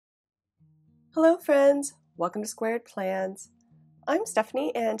Hello friends, welcome to Squared Plans. I'm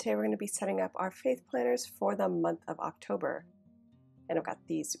Stephanie and today we're going to be setting up our faith planners for the month of October. And I've got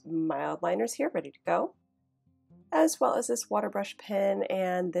these mild liners here ready to go, as well as this water brush pen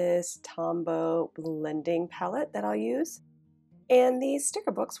and this Tombow blending palette that I'll use, and these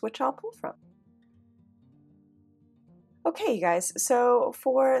sticker books which I'll pull from. Okay, you guys, so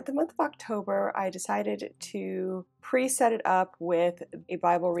for the month of October, I decided to pre-set it up with a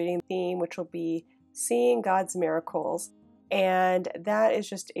Bible reading theme, which will be Seeing God's Miracles. And that is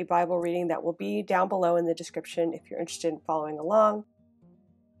just a Bible reading that will be down below in the description if you're interested in following along.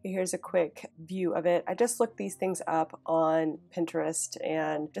 Here's a quick view of it. I just looked these things up on Pinterest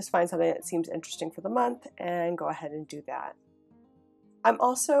and just find something that seems interesting for the month and go ahead and do that. I'm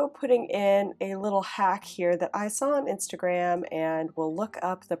also putting in a little hack here that I saw on Instagram, and will look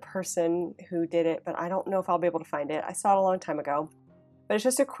up the person who did it, but I don't know if I'll be able to find it. I saw it a long time ago. But it's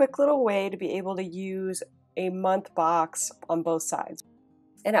just a quick little way to be able to use a month box on both sides.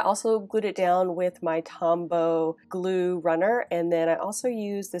 And I also glued it down with my Tombow glue runner, and then I also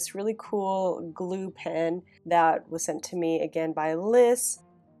used this really cool glue pen that was sent to me again by Liz.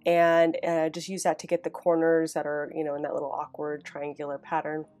 And just use that to get the corners that are, in that little awkward triangular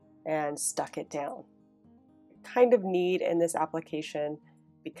pattern, and stuck it down. Kind of neat in this application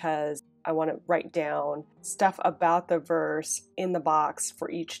because I want to write down stuff about the verse in the box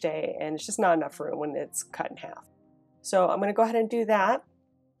for each day, and it's just not enough room when it's cut in half. So I'm going to go ahead and do that.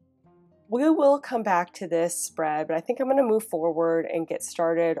 We will come back to this spread, but I think I'm going to move forward and get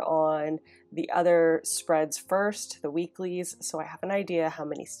started on the other spreads first, the weeklies, so I have an idea how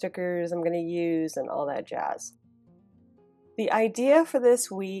many stickers I'm going to use and all that jazz. The idea for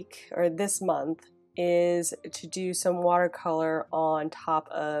this week, or this month, is to do some watercolor on top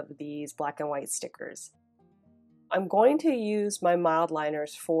of these black and white stickers. I'm going to use my mild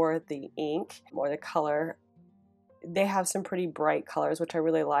liners for the ink, or the color. They have some pretty bright colors, which I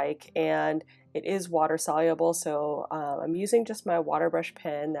really like, and it is water soluble, so I'm using just my water brush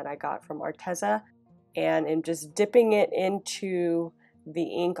pen that I got from Arteza, and I'm just dipping it into the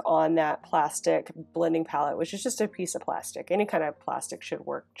ink on that plastic blending palette, which is just a piece of plastic. Any kind of plastic should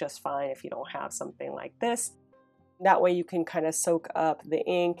work just fine if you don't have something like this. That way you can kind of soak up the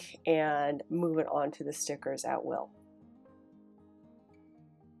ink and move it onto the stickers at will.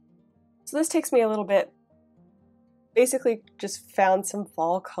 So this takes me a little bit. Basically just found some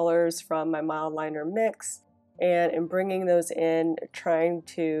fall colors from my mild liner mix, and in bringing those in, trying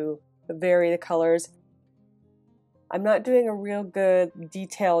to vary the colors. I'm not doing a real good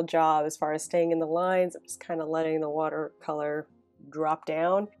detailed job as far as staying in the lines. I'm just kind of letting the watercolor drop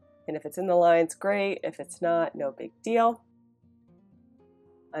down, and if it's in the lines, great. If it's not, no big deal.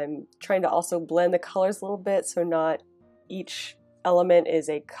 I'm trying to also blend the colors a little bit, so not each element is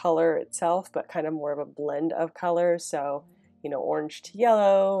a color itself, but kind of more of a blend of colors. So, orange to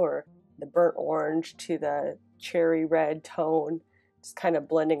yellow, or the burnt orange to the cherry red tone, just kind of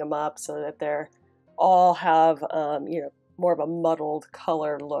blending them up so that they're all have, more of a muddled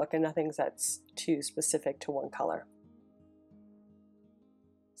color look, and nothing's that's too specific to one color.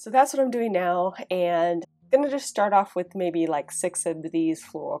 So that's what I'm doing now, and I'm gonna just start off with maybe like 6 of these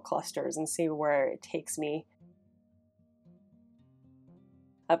floral clusters and see where it takes me.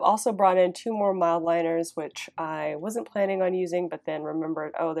 I've also brought in 2 more mild liners, which I wasn't planning on using, but then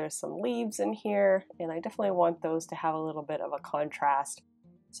remembered, oh, there's some leaves in here, and I definitely want those to have a little bit of a contrast.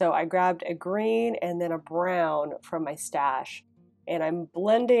 So I grabbed a green and then a brown from my stash, and I'm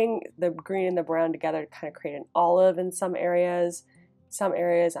blending the green and the brown together to kind of create an olive in some areas. Some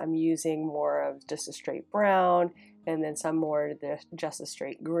areas I'm using more of just a straight brown, and then some more just a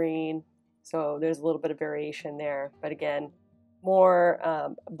straight green. So there's a little bit of variation there, but again, more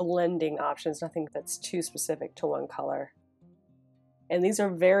blending options, nothing that's too specific to one color. And these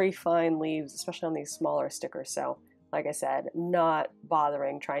are very fine leaves, especially on these smaller stickers. So like I said, not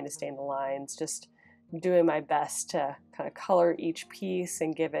bothering trying to stay in the lines, just doing my best to kind of color each piece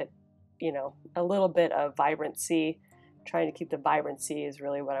and give it, a little bit of vibrancy. Trying to keep the vibrancy is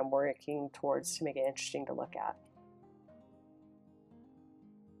really what I'm working towards to make it interesting to look at.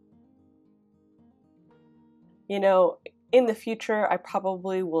 In the future, I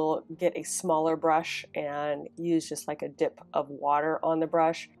probably will get a smaller brush and use just like a dip of water on the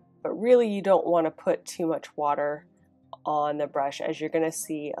brush, but really you don't want to put too much water on the brush, as you're going to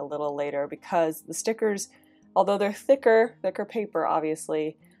see a little later, because the stickers, although they're thicker paper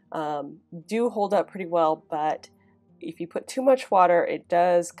obviously, do hold up pretty well, but if you put too much water, it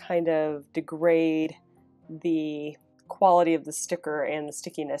does kind of degrade the quality of the sticker and the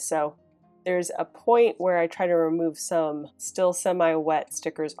stickiness. So There's a point where I try to remove some still semi-wet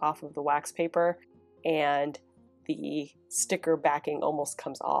stickers off of the wax paper, and the sticker backing almost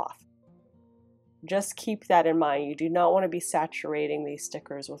comes off. Just keep that in mind. You do not want to be saturating these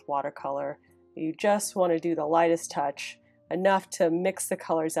stickers with watercolor. You just want to do the lightest touch, enough to mix the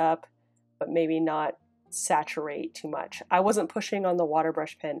colors up, but maybe not saturate too much. I wasn't pushing on the water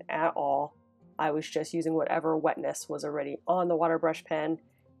brush pen at all. I was just using whatever wetness was already on the water brush pen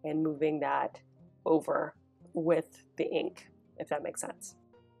and moving that over with the ink, if that makes sense.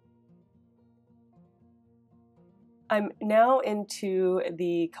 I'm now into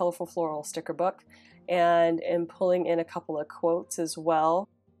the Colorful Floral sticker book and am pulling in a couple of quotes as well.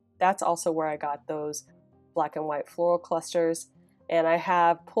 That's also where I got those black and white floral clusters. And I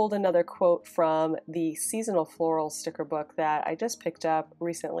have pulled another quote from the seasonal floral sticker book that I just picked up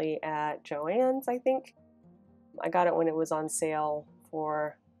recently at Joann's, I think. I got it when it was on sale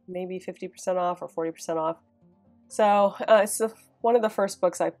for maybe 50% off or 40% off. So it's one of the first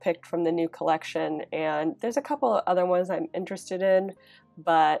books I picked from the new collection, and there's a couple of other ones I'm interested in,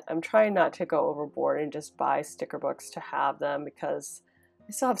 but I'm trying not to go overboard and just buy sticker books to have them, because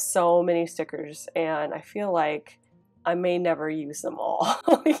I still have so many stickers and I feel like I may never use them all.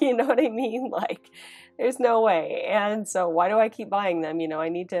 You know what I mean? Like, there's no way. And so why do I keep buying them? You know, I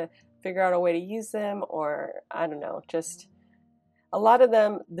need to figure out a way to use them, or I don't know, just a lot of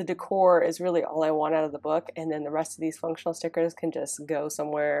them, the decor is really all I want out of the book, and then the rest of these functional stickers can just go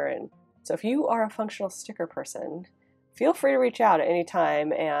somewhere. And so if you are a functional sticker person, feel free to reach out at any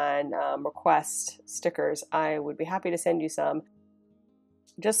time and request stickers. I would be happy to send you some.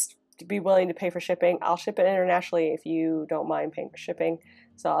 Just to be willing to pay for shipping. I'll ship it internationally if you don't mind paying for shipping.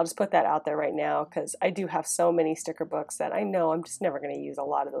 So I'll just put that out there right now, because I do have so many sticker books that I know I'm just never going to use a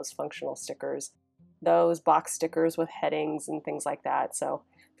lot of those functional stickers, those box stickers with headings and things like that. So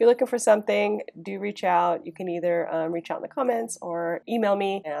if you're looking for something, do reach out. You can either reach out in the comments or email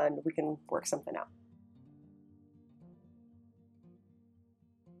me and we can work something out.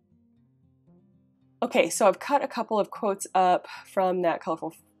 Okay, so I've cut a couple of quotes up from that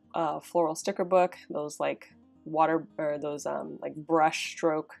Colorful Floral sticker book, those like like brush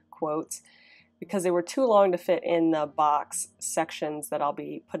stroke quotes, because they were too long to fit in the box sections that I'll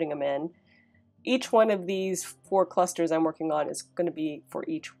be putting them in. Each one of these 4 clusters I'm working on is going to be for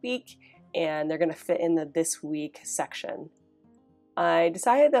each week, and they're going to fit in the this week section. I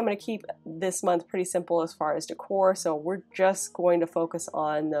decided that I'm going to keep this month pretty simple as far as decor, so we're just going to focus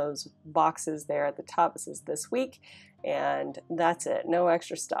on those boxes there at the top. This is this week, and that's it. No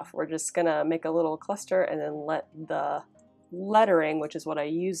extra stuff. We're just going to make a little cluster and then let the lettering, which is what I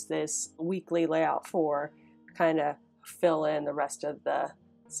use this weekly layout for, kind of fill in the rest of the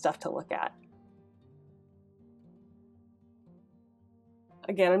stuff to look at.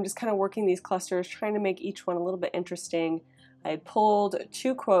 Again, I'm just kind of working these clusters, trying to make each one a little bit interesting. I had pulled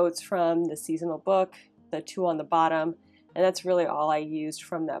 2 quotes from the seasonal book, the 2 on the bottom, and that's really all I used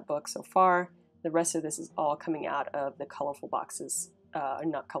from that book so far. The rest of this is all coming out of the Colorful Boxes,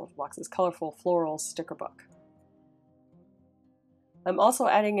 not Colorful Boxes, Colorful Floral sticker book. I'm also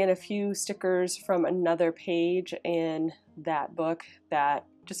adding in a few stickers from another page in that book that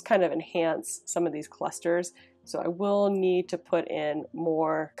just kind of enhance some of these clusters. So I will need to put in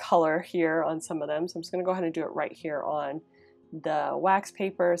more color here on some of them. So I'm just going to go ahead and do it right here on the wax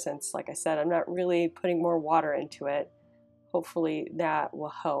paper, since, like I said, I'm not really putting more water into it. Hopefully that will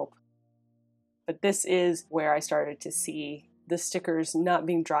help. But this is where I started to see the stickers not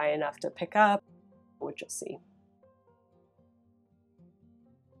being dry enough to pick up, which you'll see.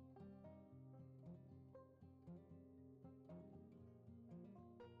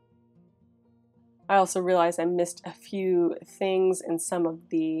 I also realized I missed a few things in some of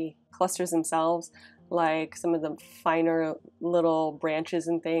the clusters themselves, like some of the finer little branches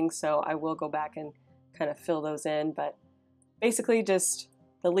and things, so I will go back and kind of fill those in. But basically just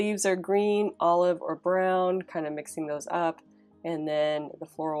the leaves are green, olive, or brown, kind of mixing those up, and then the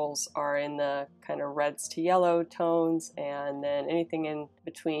florals are in the kind of reds to yellow tones, and then anything in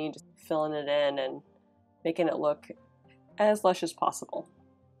between, just filling it in and making it look as lush as possible.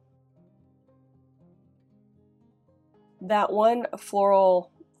 That one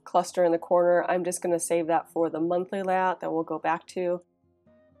floral cluster in the corner, I'm just going to save that for the monthly layout that we'll go back to.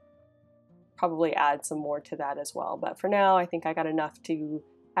 Probably add some more to that as well, but for now I think I got enough to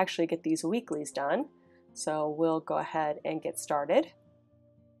actually get these weeklies done. So we'll go ahead and get started.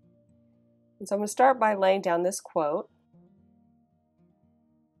 And so I'm going to start by laying down this quote.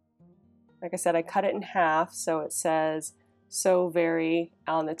 Like I said, I cut it in half, so it says "so very"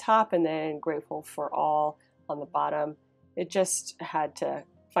 on the top and then "grateful for all" on the bottom. It just had to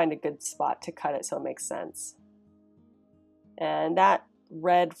find a good spot to cut it so it makes sense. And that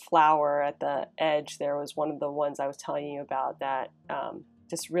red flower at the edge there was one of the ones I was telling you about that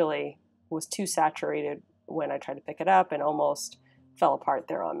just really was too saturated when I tried to pick it up and almost fell apart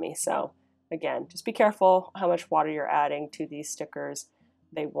there on me. So again, just be careful how much water you're adding to these stickers.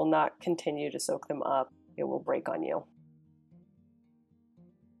 They will not continue to soak them up. It will break on you.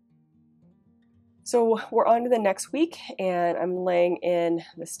 So we're on to the next week, and I'm laying in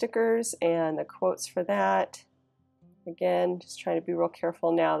the stickers and the quotes for that. Again, just trying to be real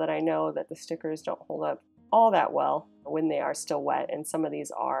careful now that I know that the stickers don't hold up all that well when they are still wet, and some of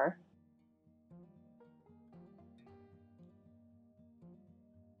these are.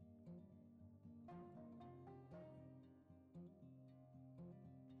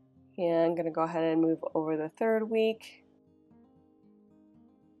 And I'm going to go ahead and move over the third week.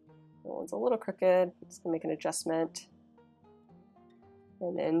 That one's a little crooked. I'm just going to make an adjustment.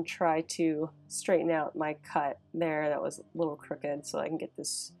 And then try to straighten out my cut there that was a little crooked so I can get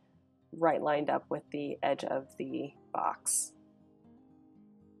this right lined up with the edge of the box.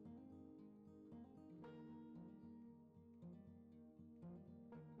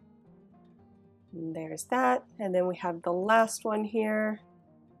 And there's that. And then we have the last one here.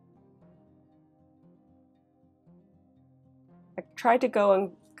 I tried to go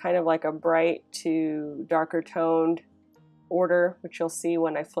in kind of like a bright to darker toned order, which you'll see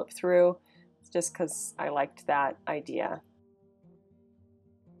when I flip through, just because I liked that idea.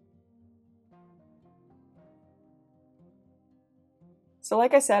 So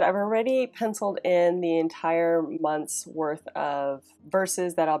like I said, I've already penciled in the entire month's worth of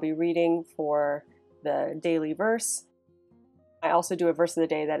verses that I'll be reading for the daily verse. I also do a verse of the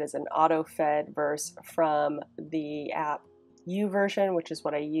day that is an auto-fed verse from the app YouVersion, which is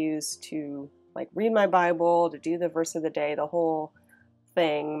what I use to like read my Bible, to do the verse of the day. The whole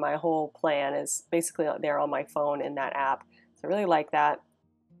thing, my whole plan is basically there on my phone in that app. So I really like that.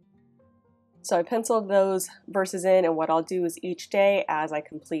 So I penciled those verses in, and what I'll do is each day as I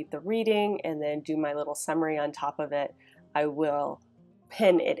complete the reading and then do my little summary on top of it, I will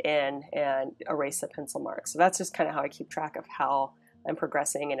pin it in and erase the pencil mark. So that's just kind of how I keep track of how I'm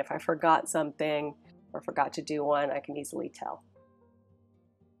progressing, and if I forgot something or forgot to do one, I can easily tell.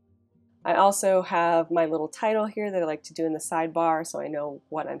 I also have my little title here that I like to do in the sidebar so I know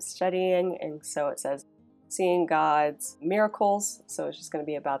what I'm studying, and so it says Seeing God's Miracles. So it's just going to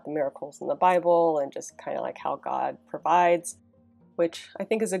be about the miracles in the Bible and just kind of like how God provides, which I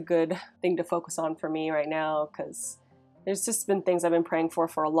think is a good thing to focus on for me right now because there's just been things I've been praying for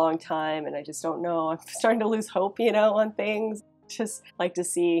a long time, and I just don't know. I'm starting to lose hope, on things. Just like to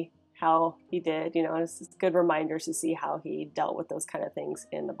see how he did, and it's just good reminders to see how he dealt with those kind of things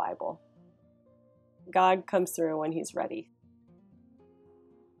in the Bible. God comes through when he's ready.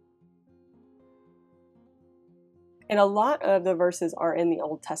 And a lot of the verses are in the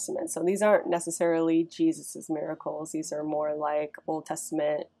Old Testament. So these aren't necessarily Jesus's miracles. These are more like Old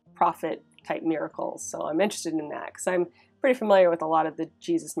Testament prophet type miracles. So I'm interested in that because I'm pretty familiar with a lot of the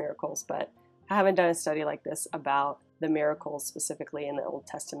Jesus miracles, but I haven't done a study like this about the miracles specifically in the Old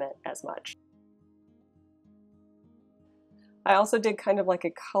Testament as much. I also did kind of like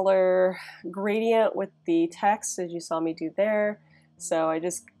a color gradient with the text, as you saw me do there. So I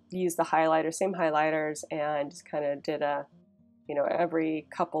just used the highlighter, same highlighters, and just kind of did a, every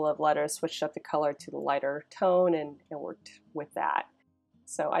couple of letters switched up the color to the lighter tone and worked with that.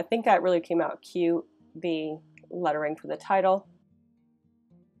 So I think that really came out cute, the lettering for the title.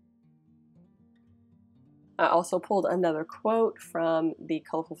 I also pulled another quote from the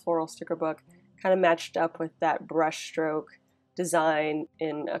Colorful Floral sticker book, kind of matched up with that brush stroke design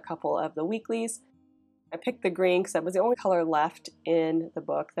in a couple of the weeklies. I picked the green because that was the only color left in the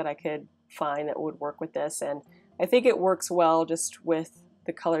book that I could find that would work with this, and I think it works well just with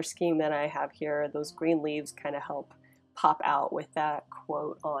the color scheme that I have here. Those green leaves kind of help pop out with that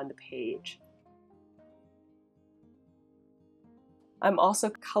quote on the page. I'm also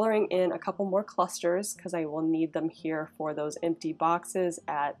coloring in a couple more clusters because I will need them here for those empty boxes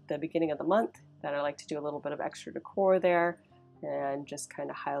at the beginning of the month that I like to do a little bit of extra decor there and just kind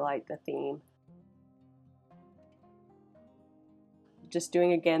of highlight the theme. Just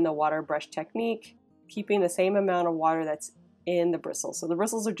doing again the water brush technique, keeping the same amount of water that's in the bristles. So the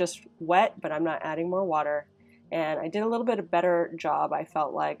bristles are just wet, but I'm not adding more water. And I did a little bit of better job, I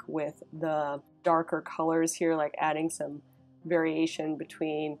felt like, with the darker colors here, like adding some variation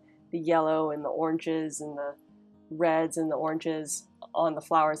between the yellow and the oranges and the reds and the oranges on the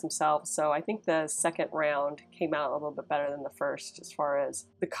flowers themselves. So I think the second round came out a little bit better than the first as far as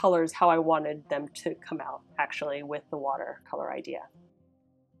the colors, how I wanted them to come out actually with the watercolor idea.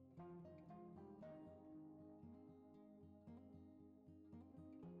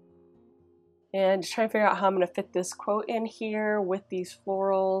 And just trying to figure out how I'm going to fit this quote in here with these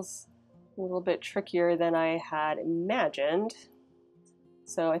florals. A little bit trickier than I had imagined.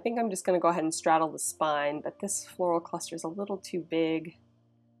 So I think I'm just going to go ahead and straddle the spine, but this floral cluster is a little too big.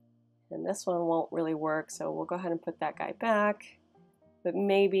 And this one won't really work, so we'll go ahead and put that guy back. But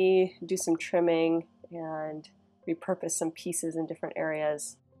maybe do some trimming and repurpose some pieces in different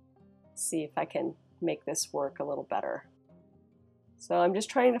areas. See if I can make this work a little better. So I'm just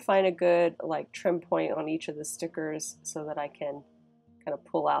trying to find a good trim point on each of the stickers so that I can kind of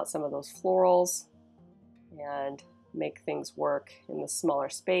pull out some of those florals and make things work in the smaller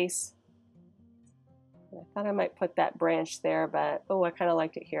space. I thought I might put that branch there, but oh, I kind of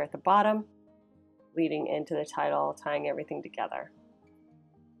liked it here at the bottom, leading into the title, tying everything together.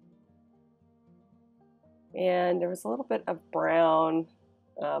 And there was a little bit of brown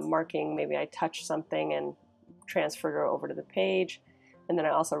marking. Maybe I touched something and transferred it over to the page. And then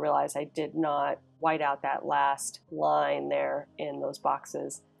I also realized I did not white out that last line there in those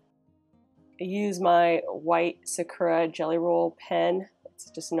boxes. I use my white Sakura Jelly Roll pen. It's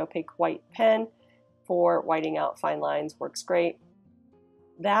just an opaque white pen for whiting out fine lines. Works great.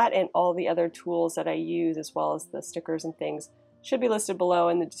 That and all the other tools that I use, as well as the stickers and things, should be listed below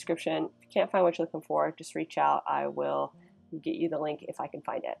in the description. If you can't find what you're looking for, just reach out. I will get you the link if I can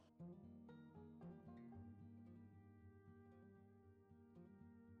find it.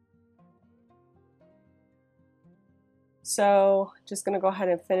 So just going to go ahead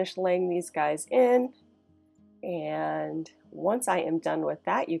and finish laying these guys in. And once I am done with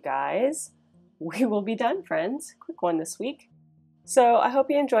that, you guys, we will be done, friends. Quick one this week. So I hope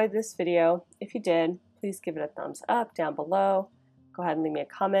you enjoyed this video. If you did, please give it a thumbs up down below. Go ahead and leave me a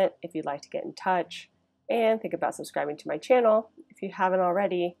comment if you'd like to get in touch. And think about subscribing to my channel if you haven't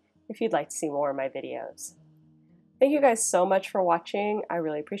already, if you'd like to see more of my videos. Thank you guys so much for watching. I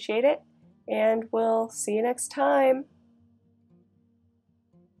really appreciate it. And we'll see you next time.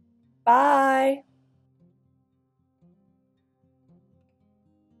 Bye.